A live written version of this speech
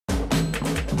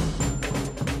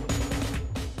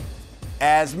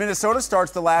As Minnesota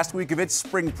starts the last week of its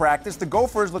spring practice, the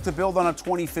Gophers look to build on a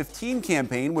 2015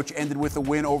 campaign, which ended with a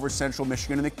win over Central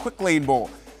Michigan in the Quick Lane Bowl.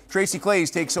 Tracy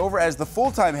Claeys takes over as the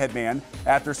full-time head man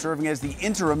after serving as the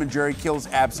interim in Jerry Kill's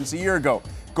absence a year ago.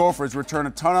 Gophers return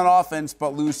a ton on offense,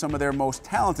 but lose some of their most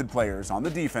talented players on the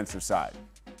defensive side.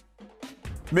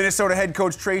 Minnesota head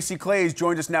coach Tracy Claeys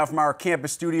joins us now from our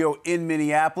campus studio in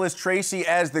Minneapolis. Tracy,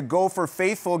 as the Gopher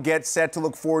faithful get set to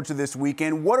look forward to this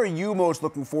weekend, what are you most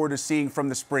looking forward to seeing from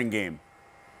the spring game?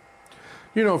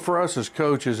 You know, for us as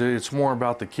coaches, it's more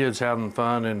about the kids having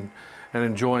fun and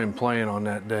enjoying playing on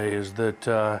that day. Is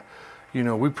that, you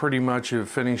know, we pretty much have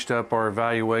finished up our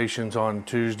evaluations on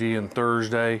Tuesday and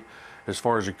Thursday as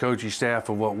far as the coaching staff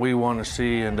of what we want to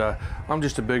see. And I'm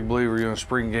just a big believer, you know,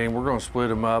 spring game, we're going to split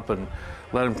them up and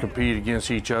let them compete against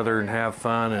each other and have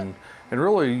fun and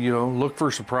really, you know, look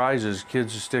for surprises.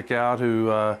 Kids to stick out who,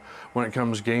 when it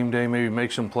comes game day, maybe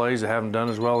make some plays that haven't done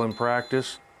as well in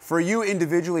practice. For you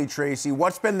individually, Tracy,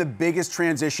 what's been the biggest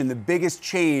transition, the biggest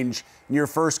change in your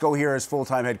first go here as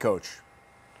full-time head coach?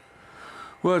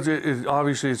 Well,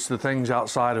 obviously it's the things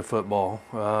outside of football.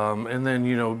 And then,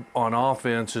 you know, on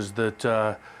offense is that,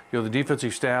 you know, the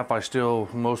defensive staff,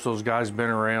 most of those guys been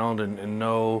around and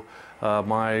know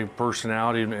my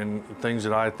personality and things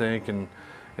that I think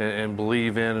and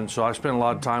believe in. And so I spend a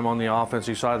lot of time on the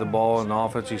offensive side of the ball and the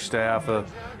offensive staff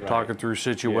talking through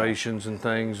situations and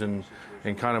things and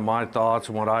kind of my thoughts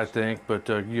and what I think. But,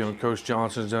 you know, Coach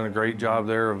Johnson's done a great job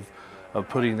there of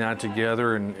putting that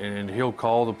together, and he'll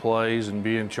call the plays and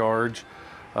be in charge.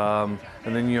 And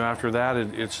then, you know, after that,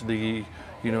 it's the,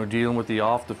 you know, dealing with the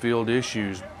off-the-field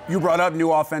issues. You brought up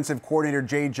new offensive coordinator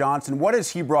Jay Johnson. What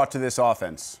has he brought to this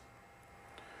offense?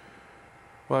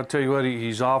 Well, I'll tell you what,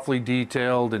 he's awfully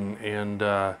detailed and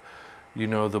you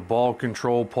know, the ball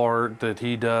control part that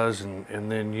he does,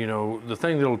 and then, you know, the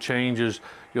thing that'll change is,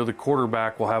 you know, the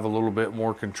quarterback will have a little bit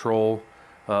more control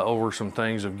over some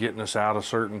things of getting us out of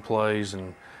certain plays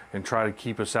and try to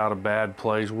keep us out of bad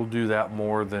plays. We'll do that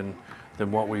more than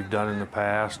what we've done in the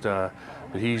past. But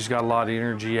he's got a lot of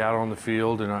energy out on the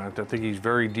field, and I think he's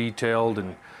very detailed.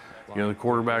 And, you know, the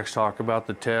quarterbacks talk about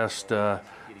the test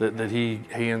that he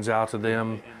hands out to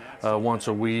them once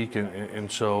a week, and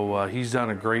so he's done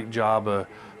a great job of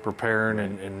preparing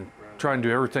and trying to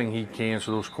do everything he can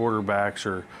so those quarterbacks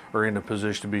are in a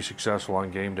position to be successful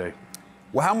on game day.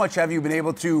 Well, how much have you been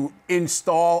able to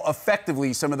install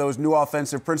effectively some of those new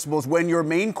offensive principles when your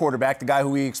main quarterback, the guy who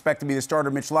we expect to be the starter,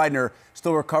 Mitch Leidner,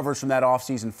 still recovers from that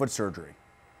offseason foot surgery?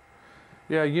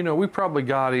 Yeah, you know, we probably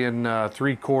got in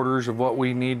 3/4 of what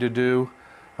we need to do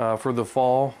for the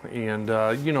fall. And,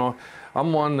 you know,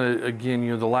 I'm one that, again,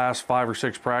 you know, the last 5 or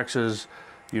 6 practices,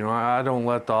 you know, I don't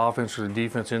let the offense or the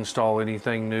defense install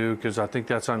anything new because I think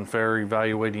that's unfair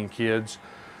evaluating kids,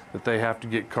 that they have to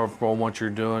get comfortable in what you're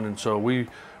doing. And so we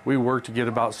work to get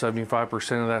about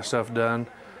 75% of that stuff done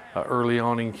early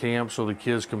on in camp so the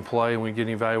kids can play and we get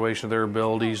an evaluation of their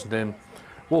abilities. And then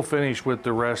we'll finish with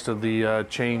the rest of the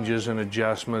changes and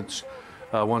adjustments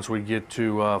once we get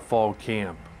to fall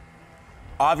camp.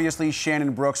 Obviously,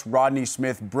 Shannon Brooks, Rodney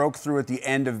Smith broke through at the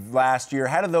end of last year.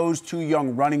 How do those two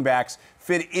young running backs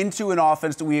fit into an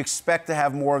offense that we expect to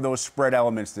have more of those spread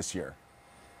elements this year?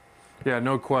 Yeah,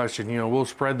 no question. You know, we'll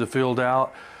spread the field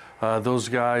out. Those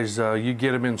guys, you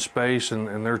get them in space,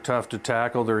 and they're tough to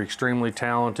tackle. They're extremely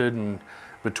talented, and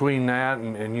between that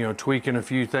and you know, tweaking a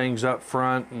few things up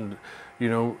front, and you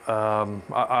know,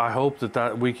 I hope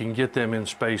that we can get them in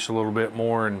space a little bit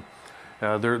more. And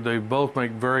they both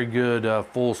make very good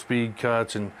full speed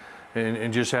cuts and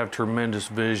just have tremendous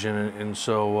vision. And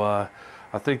so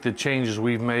I think the changes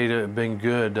we've made have been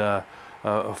good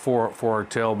for our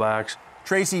tailbacks.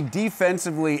 Tracy,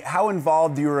 defensively, how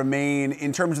involved do you remain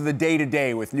in terms of the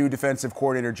day-to-day with new defensive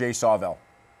coordinator Jay Sawvell?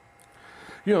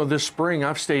 You know, this spring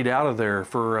I've stayed out of there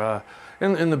for,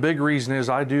 and the big reason is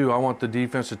I want the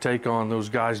defense to take on those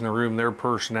guys in the room, their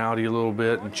personality a little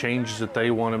bit and changes that they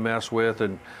want to mess with,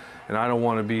 and I don't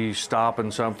want to be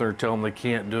stopping something or tell them they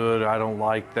can't do it. I don't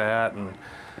like that,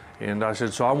 and I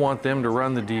said, so I want them to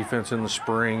run the defense in the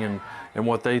spring and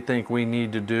what they think we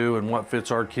need to do and what fits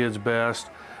our kids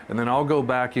best. And then I'll go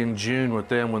back in June with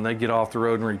them when they get off the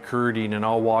road and recruiting, and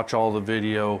I'll watch all the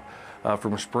video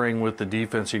from spring with the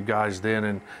defensive guys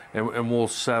then, and we'll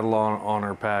settle on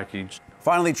our package.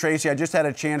 Finally, Tracy, I just had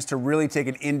a chance to really take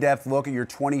an in-depth look at your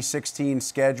 2016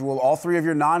 schedule. All 3 of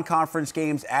your non-conference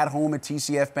games at home at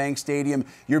TCF Bank Stadium.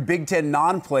 Your Big Ten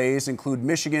non-plays include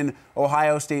Michigan,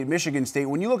 Ohio State, Michigan State.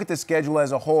 When you look at the schedule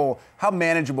as a whole, how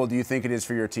manageable do you think it is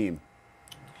for your team?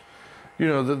 You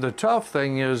know, the tough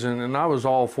thing is, and I was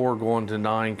all for going to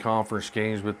 9 conference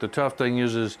games, but the tough thing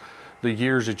is the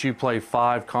years that you play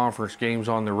 5 conference games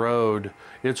on the road,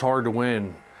 it's hard to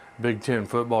win Big Ten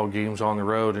football games on the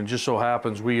road. And just so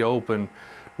happens we open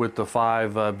with the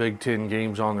 5 Big Ten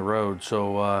games on the road.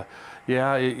 So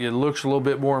yeah, it looks a little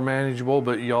bit more manageable,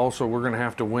 but we're going to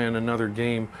have to win another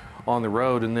game on the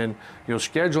road. And then,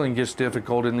 scheduling gets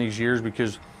difficult in these years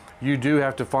because you do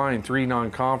have to find 3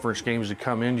 non-conference games to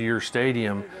come into your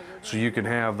stadium so you can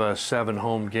have 7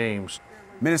 home games.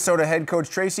 Minnesota head coach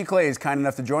Tracy Claeys is kind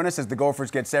enough to join us as the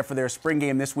Gophers get set for their spring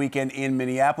game this weekend in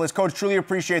Minneapolis. Coach, truly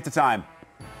appreciate the time.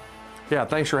 Yeah,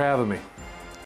 thanks for having me.